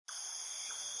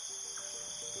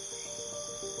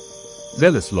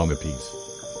Zelus longipes.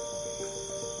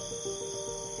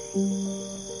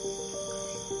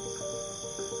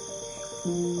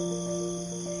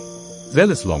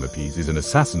 Zelus longipes is an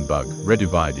assassin bug,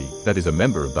 Reduviidae, that is a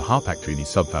member of the Harpactriinae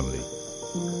subfamily.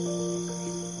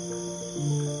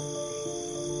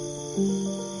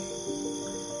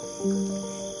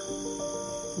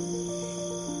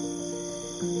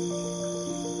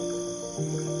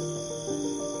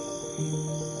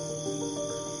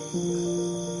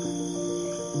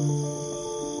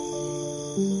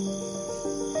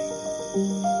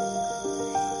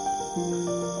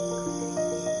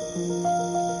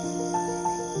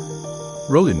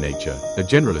 Role in nature: a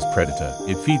generalist predator,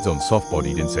 it feeds on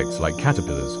soft-bodied insects like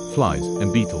caterpillars, flies,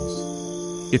 and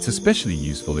beetles. It's especially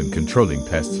useful in controlling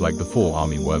pests like the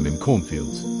armyworm in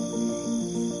cornfields.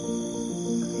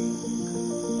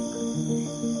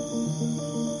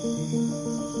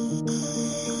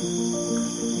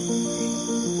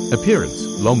 Appearance: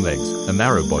 long legs, a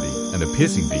narrow body, and a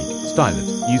piercing beak,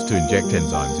 stylet, used to inject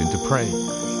enzymes into prey.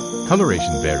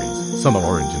 Coloration varies, some are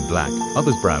orange and black,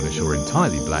 others brownish or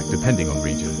entirely black depending on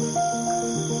region.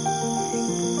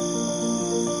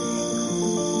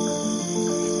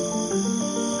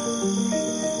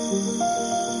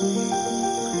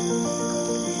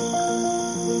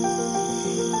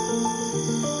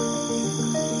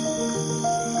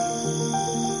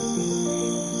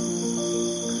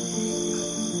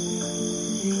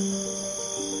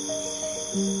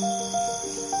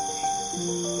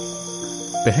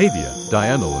 Behavior: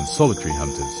 diurnal and solitary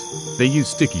hunters. They use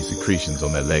sticky secretions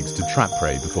on their legs to trap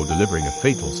prey before delivering a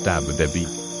fatal stab with their beak.